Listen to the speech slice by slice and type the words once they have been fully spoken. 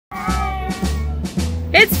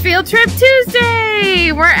It's Field Trip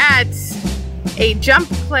Tuesday! We're at a jump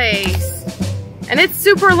place. And it's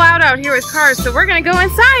super loud out here with cars, so we're gonna go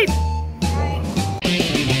inside.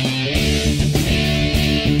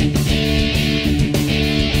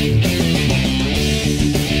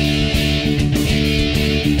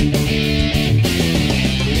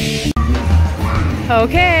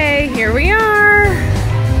 Okay, here we are.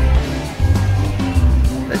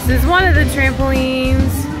 This is one of the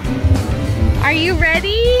trampolines. Are you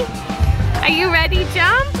ready? Are you ready,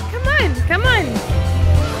 jump? Come on, come on.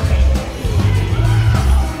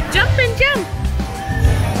 Jump and jump.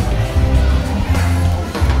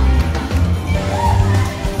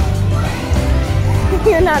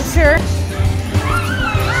 You're not sure?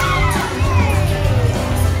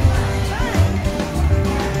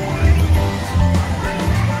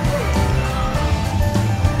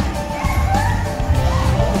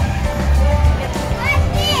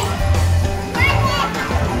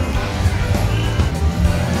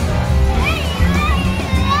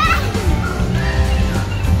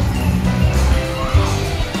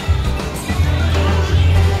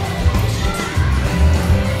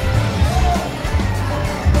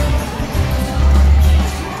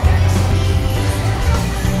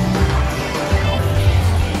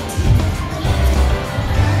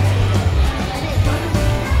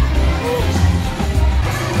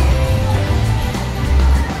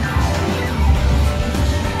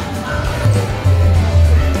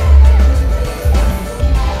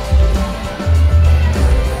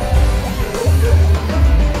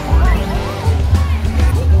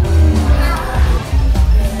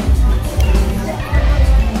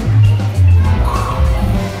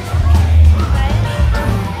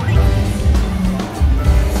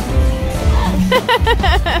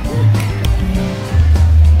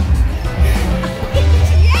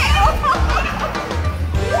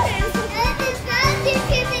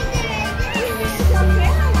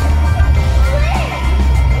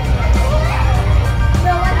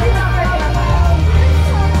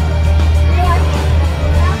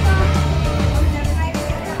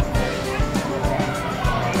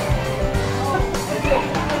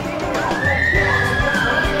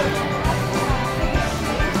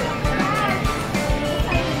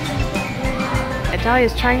 Adalia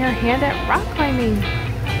is trying her hand at rock climbing.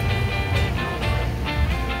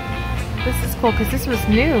 This is cool because this was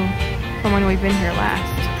new from when we've been here last.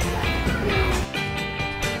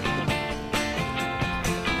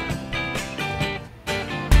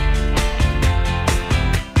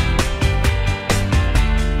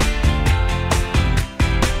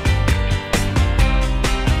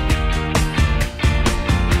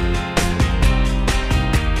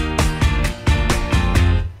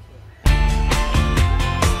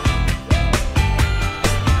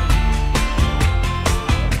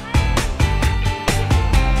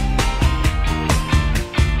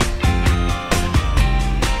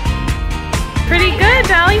 Pretty good,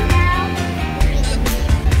 Dolly.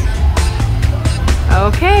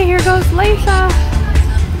 Okay, here goes Lesia.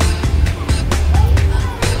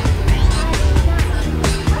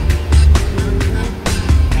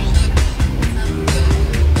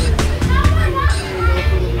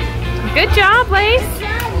 Good job, Lace.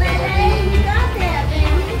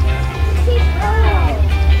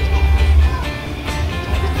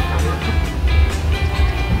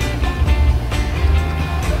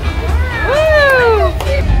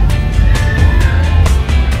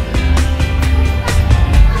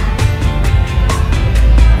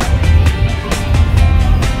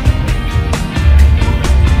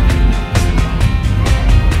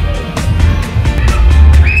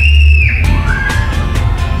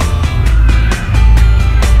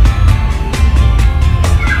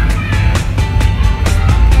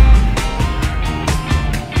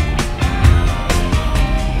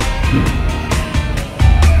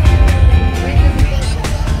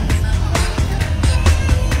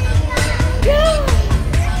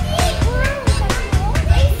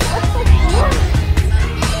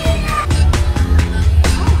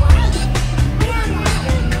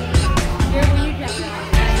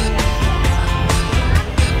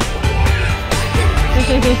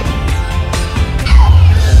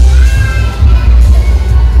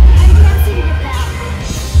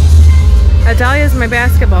 Adalia's my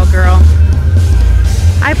basketball girl.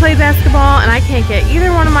 I play basketball and I can't get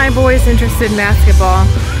either one of my boys interested in basketball.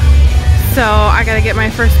 So I gotta get my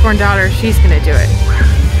firstborn daughter, she's gonna do it.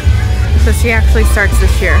 So she actually starts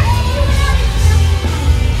this year.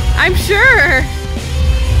 I'm sure.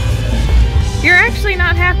 You're actually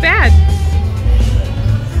not half bad.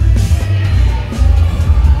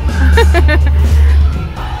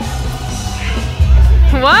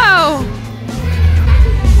 Whoa!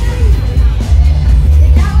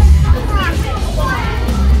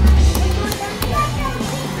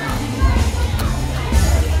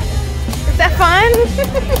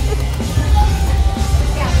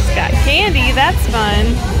 candy. That's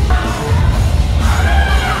fun.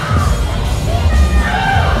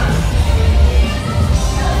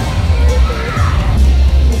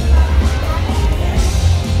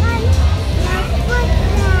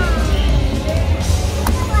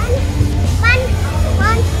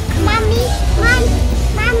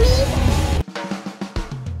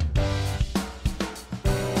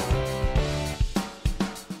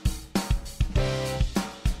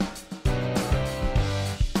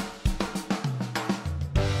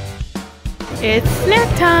 It's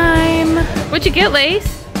snack time. What'd you get,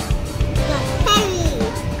 Lace?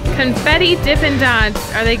 Confetti. Confetti Dippin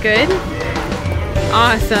Dots. Are they good?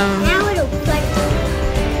 Awesome. Now it'll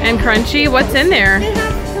crunchy. And crunchy? What's in there? They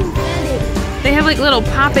have confetti. They have like little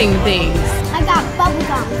popping things. I got bubble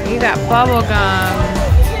gum. You got bubble gum.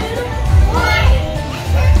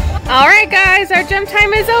 Alright guys, our jump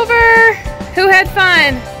time is over. Who had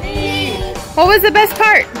fun? Me. What was the best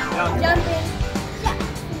part? Jumping.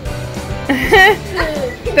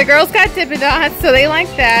 The girls got Dippin Dots, so they like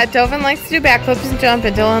that. Doven likes to do backflips and jump,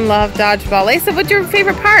 and Dylan loved dodgeball. Lisa, what's your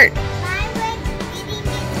favorite part?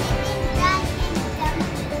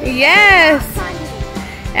 Yes!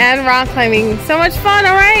 And rock climbing. So much fun,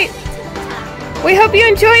 alright? We hope you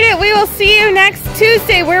enjoyed it. We will see you next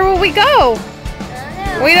Tuesday. Where will we go?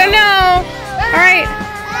 We don't know. Alright.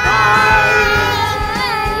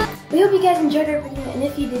 We hope you guys enjoyed our video, and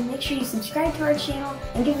if you did, make sure you subscribe to our channel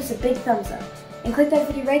and give us a big thumbs up. And click that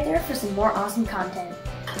video right there for some more awesome content.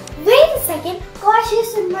 Wait a second. Go watch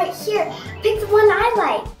this one right here. Pick the one I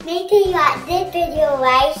like. Make sure you got this video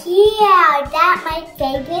right here. That's my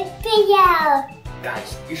favorite video.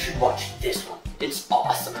 Guys, you should watch this one. It's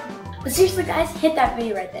awesome. But seriously guys, hit that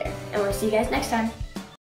video right there. And we'll see you guys next time.